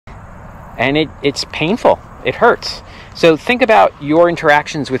and it's painful. It hurts. So think about your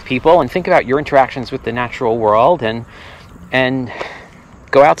interactions with people, and think about your interactions with the natural world, and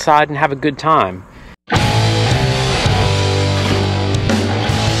go outside and have a good time.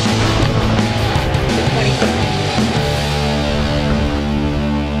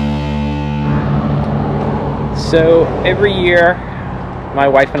 So every year, my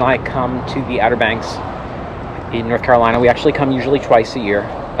wife and I come to the Outer Banks in North Carolina. We actually come usually twice a year,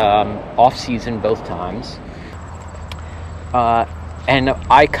 off-season both times. And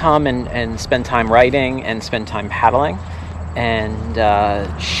I come and spend time writing and spend time paddling.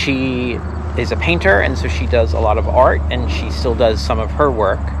 And she is a painter, and so she does a lot of art, and she still does some of her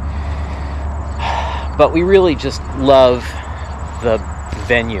work. But we really just love the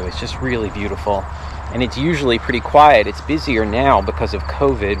venue. It's just really beautiful. And it's usually pretty quiet. It's busier now because of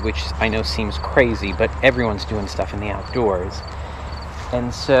COVID, which I know seems crazy, but everyone's doing stuff in the outdoors.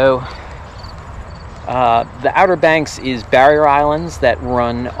 And so the Outer Banks is barrier islands that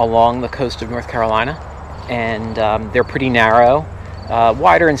run along the coast of North Carolina. And they're pretty narrow,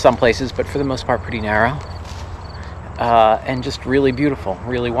 wider in some places, but for the most part pretty narrow. And just really beautiful,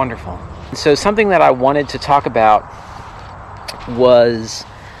 really wonderful. And so something that I wanted to talk about was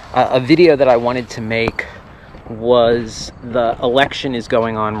a video that I wanted to make was the election is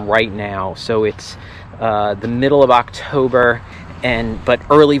going on right now. So it's the middle of October, but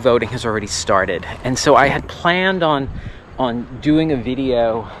early voting has already started. And so I had planned on doing a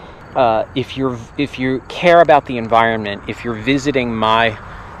video. If you care about the environment, if you're visiting my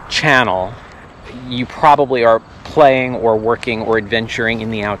channel, you probably are playing or working or adventuring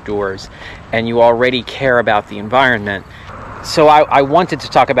in the outdoors, and you already care about the environment. So I wanted to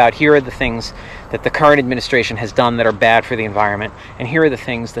talk about, here are the things that the current administration has done that are bad for the environment, and here are the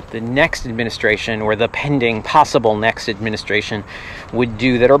things that the next administration, or the pending possible next administration, would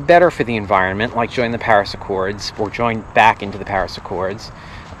do that are better for the environment, like join the Paris Accords, or join back into the Paris Accords.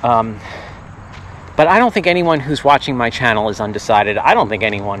 But I don't think anyone who's watching my channel is undecided. I don't think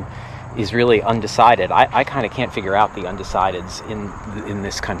anyone is really undecided. I kind of can't figure out the undecideds in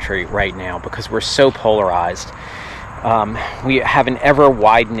this country right now, because we're so polarized. We have an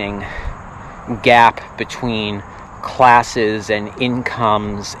ever-widening gap between classes and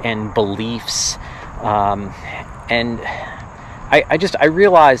incomes and beliefs, and I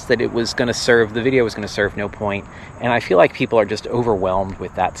realized that it was going to serve, the video was going to serve no point, and I feel like people are just overwhelmed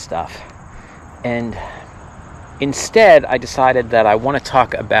with that stuff. And instead, I decided that I want to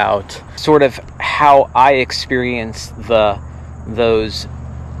talk about sort of how I experience those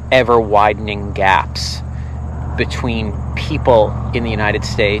ever-widening gaps between people in the United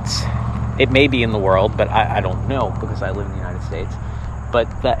States. It may be in the world, but I don't know, because I live in the United States.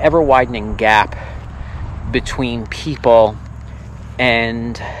 But the ever-widening gap between people,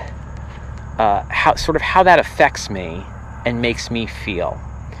 and how that affects me and makes me feel.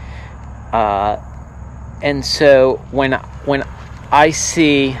 And so when I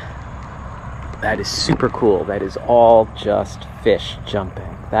see, that is super cool. That is all just fish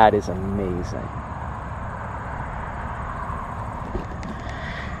jumping. That is amazing.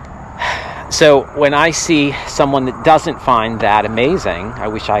 So when I see someone that doesn't find that amazing, I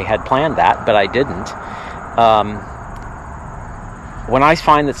wish I had planned that, but I didn't. When I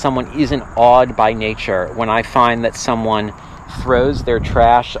find that someone isn't awed by nature, when I find that someone throws their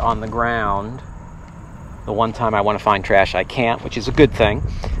trash on the ground, the one time I want to find trash I can't, which is a good thing,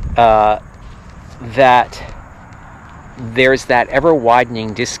 that there's that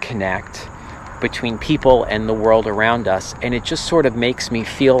ever-widening disconnect between people and the world around us, and it just sort of makes me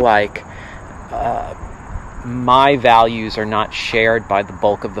feel like my values are not shared by the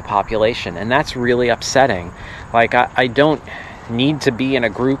bulk of the population, and that's really upsetting. Like, I don't need to be in a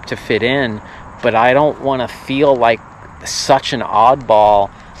group to fit in, but I don't want to feel like such an oddball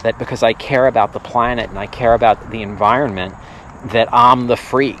that because I care about the planet and I care about the environment, that I'm the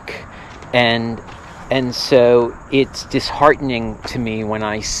freak. And so it's disheartening to me when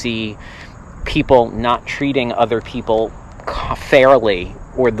I see people not treating other people fairly,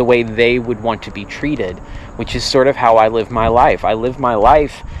 or the way they would want to be treated, which is sort of how I live my life. I live my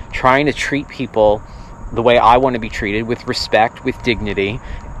life trying to treat people the way I want to be treated, with respect, with dignity,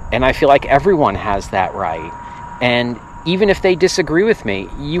 and I feel like everyone has that right. And even if they disagree with me,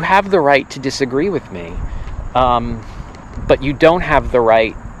 you have the right to disagree with me, but you don't have the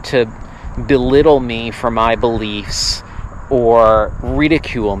right to belittle me for my beliefs or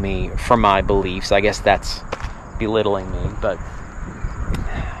ridicule me for my beliefs. I guess that's belittling me, but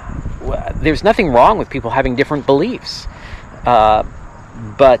there's nothing wrong with people having different beliefs.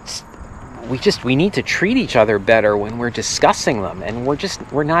 But we need to treat each other better when we're discussing them, and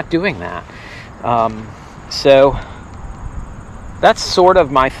we're not doing that. So that's sort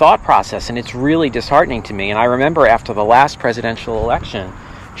of my thought process, and it's really disheartening to me. And I remember after the last presidential election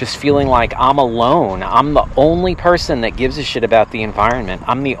just feeling like I'm alone. I'm the only person that gives a shit about the environment.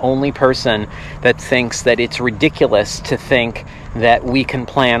 I'm the only person that thinks that it's ridiculous to think that we can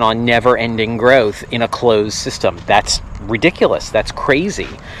plan on never-ending growth in a closed system. That's ridiculous. That's crazy,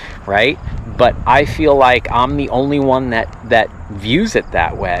 right? But I feel like I'm the only one that views it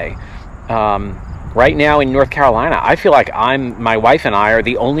that way. Right now in North Carolina, I feel like my wife and I are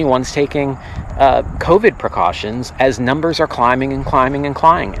the only ones taking COVID precautions as numbers are climbing and climbing and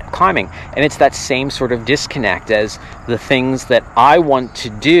climbing. And it's that same sort of disconnect as the things that I want to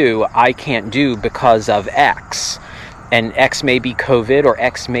do, I can't do because of X. And X may be COVID, or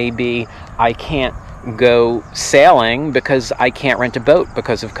X may be I can't go sailing because I can't rent a boat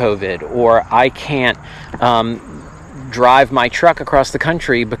because of COVID, or I can't drive my truck across the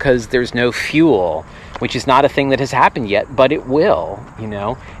country because there's no fuel, which is not a thing that has happened yet, but it will,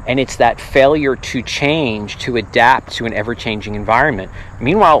 and it's that failure to change, to adapt to an ever-changing environment.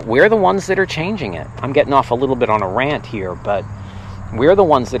 Meanwhile, we're the ones that are changing it. I'm getting off a little bit on a rant here, but we're the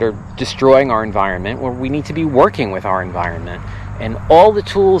ones that are destroying our environment, where we need to be working with our environment. And all the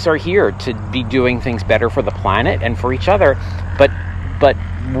tools are here to be doing things better for the planet and for each other, but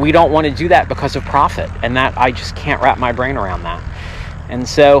we don't want to do that because of profit, and that I just can't wrap my brain around that. And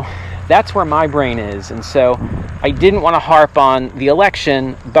so that's where my brain is. And so I didn't want to harp on the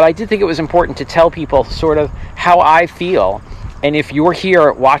election, but I did think it was important to tell people sort of how I feel. And if you're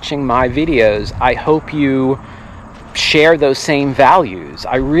here watching my videos, I hope you share those same values.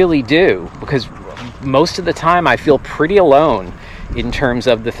 I really do, because most of the time I feel pretty alone in terms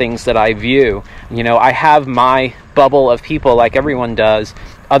of the things that I view. I have my bubble of people, like everyone does,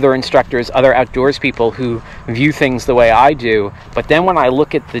 other instructors, other outdoors people who view things the way I do. But then when I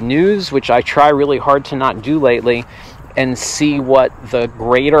look at the news, which I try really hard to not do lately, and see what the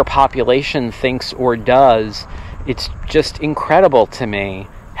greater population thinks or does, it's just incredible to me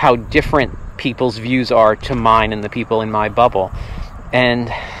how different people's views are to mine and the people in my bubble.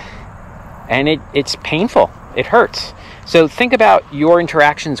 And it's painful. It hurts. So think about your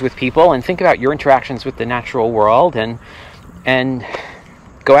interactions with people, and think about your interactions with the natural world, and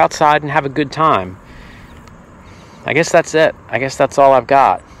go outside and have a good time. I guess that's it. I guess that's all I've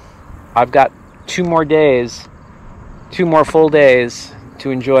got. I've got 2 more full days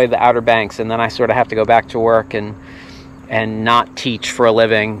to enjoy the Outer Banks, and then I sort of have to go back to work and not teach for a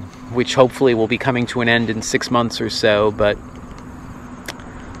living, which hopefully will be coming to an end in 6 months or so. But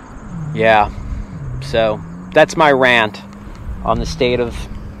yeah, so that's my rant on the state of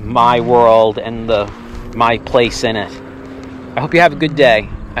my world and my place in it. I hope you have a good day.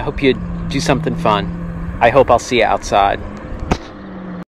 I hope you do something fun. I hope I'll see you outside.